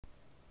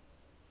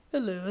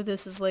Hello,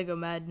 this is Lego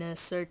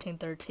Madness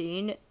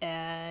 1313,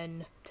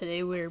 and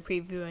today we're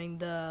previewing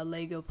the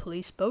Lego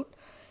Police Boat.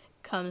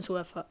 Comes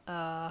with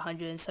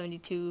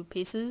 172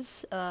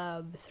 pieces, 3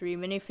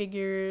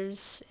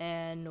 minifigures,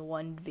 and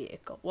 1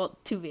 vehicle. Well,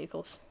 2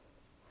 vehicles.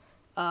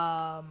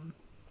 Um,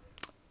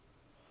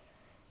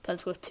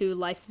 Comes with 2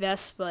 life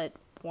vests, but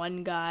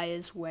one guy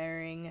is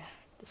wearing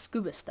the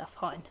scuba stuff.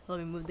 Hold on, let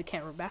me move the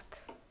camera back.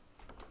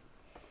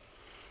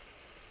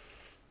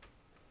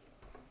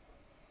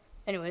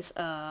 Anyways,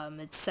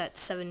 it's set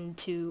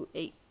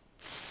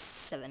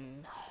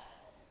 7287.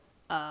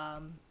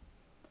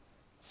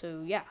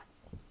 So yeah.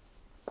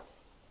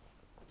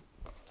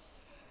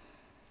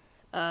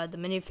 The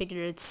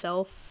minifigure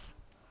itself,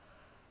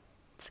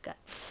 it's got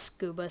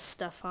scuba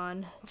stuff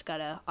on. It's got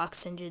a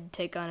oxygen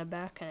tank on the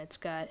back, and it's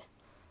got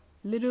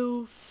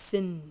little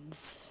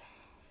fins.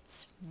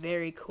 It's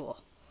very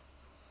cool.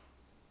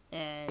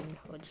 And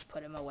we'll just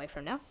put him away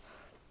from now.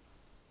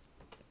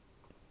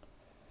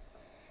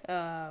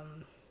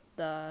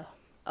 The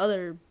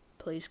other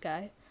police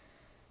guy,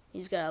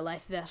 he's got a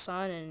life vest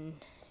on, and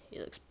he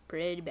looks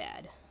pretty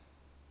bad.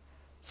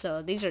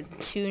 So these are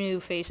 2 new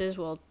faces.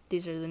 Well,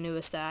 these are the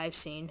newest that I've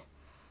seen.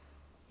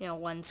 You know,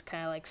 one's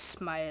kind of like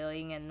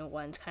smiling and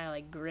one's kind of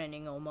like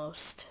grinning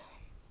almost.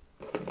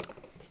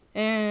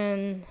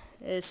 And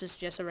this is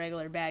just a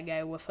regular bad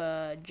guy with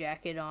a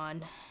jacket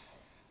on.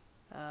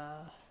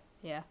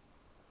 Yeah.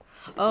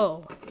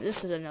 Oh,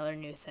 this is another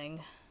new thing.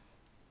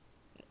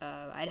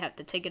 I'd have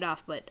to take it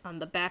off, but on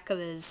the back of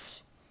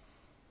his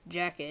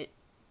jacket,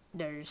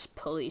 there's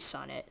police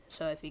on it.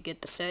 So if you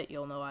get the set,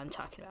 you'll know what I'm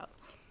talking about.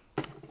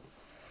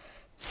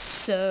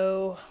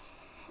 So,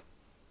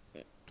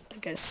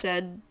 like I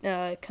said,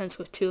 it comes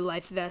with 2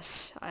 life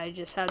vests. I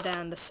just had that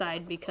on the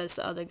side because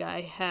the other guy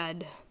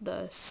had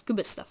the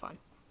scuba stuff on.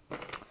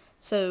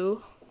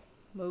 So,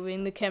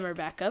 moving the camera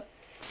back up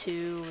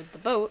to the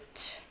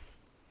boat.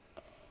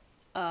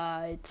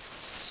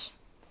 It's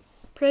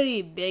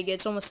pretty big.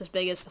 It's almost as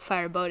big as the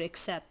fireboat,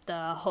 except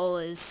the hull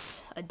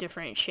is a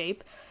different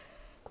shape.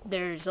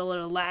 There's a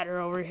little ladder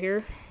over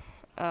here.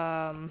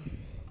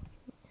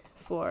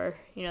 For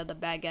the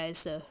bad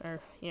guys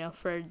or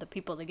for the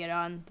people to get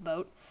on the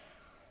boat.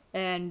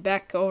 And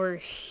back over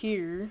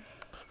here,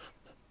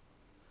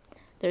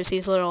 there's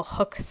these little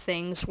hook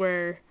things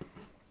where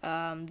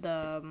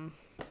the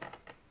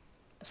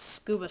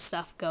scuba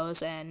stuff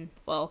goes, and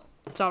well,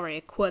 it's already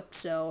equipped,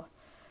 so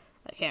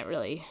I can't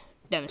really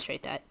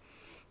demonstrate that.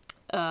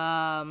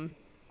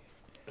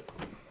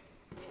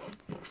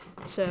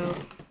 So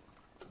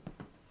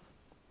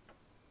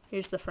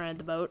here's the front of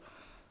the boat.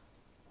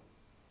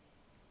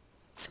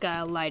 It's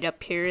got a light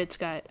up here. It's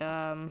got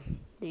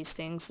these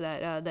things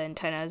that the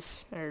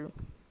antennas, or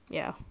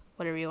yeah,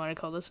 whatever you want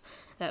to call this,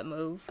 that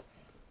move.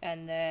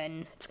 And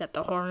then it's got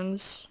the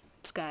horns.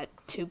 It's got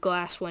 2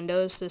 glass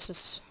windows.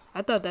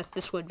 I thought that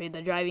this would be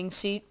the driving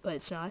seat, but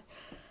it's not.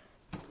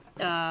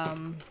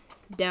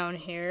 Down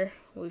here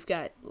we've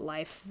got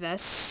life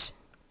vests,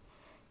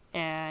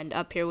 and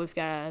up here we've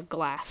got a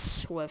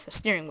glass with a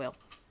steering wheel.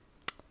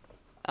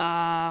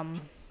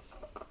 On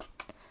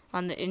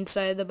the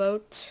inside of the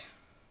boat,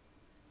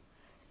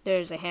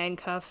 there's a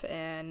handcuff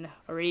and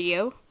a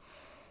radio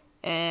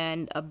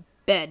and a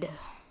bed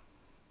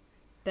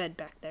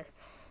back there.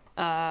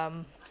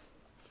 And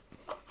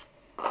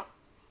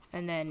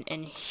then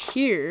in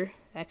here,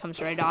 that comes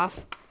right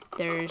off,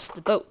 there's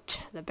the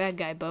boat, the bad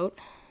guy boat.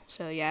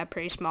 So yeah,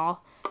 pretty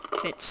small,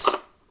 fits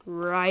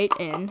right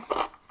in.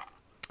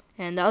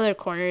 And the other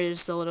corner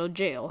is the little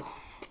jail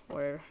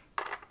where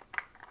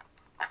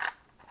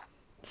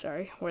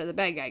the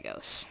bad guy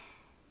goes.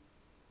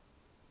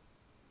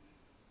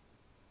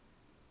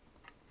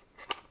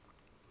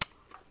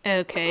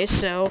 Okay,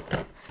 so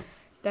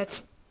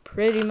that's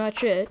pretty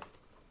much it.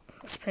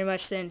 That's pretty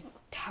much the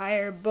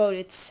entire boat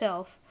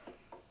itself.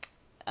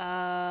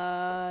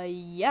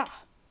 Yeah.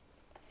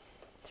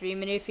 3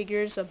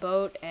 minifigures, a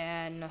boat,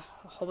 and a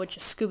whole bunch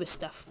of scuba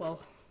stuff. Well,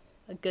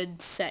 a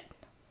good set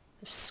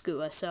of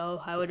scuba.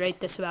 So I would rate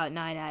this about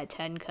 9 out of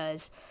 10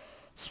 because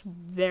it's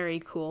very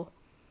cool.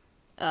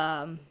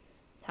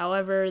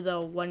 However, the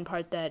one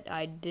part that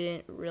I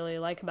didn't really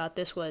like about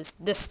this was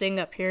this thing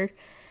up here.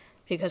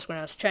 Because when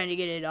I was trying to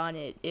get it on,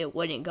 it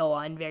wouldn't go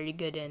on very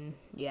good, and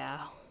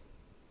yeah,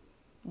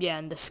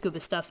 and the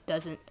scuba stuff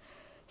doesn't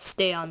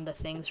stay on the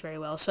things very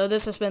well. So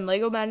this has been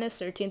Lego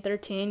Madness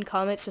 1313.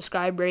 Comment,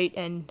 subscribe, rate,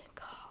 and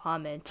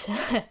comment.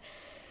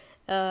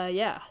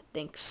 Yeah,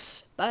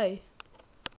 thanks. Bye.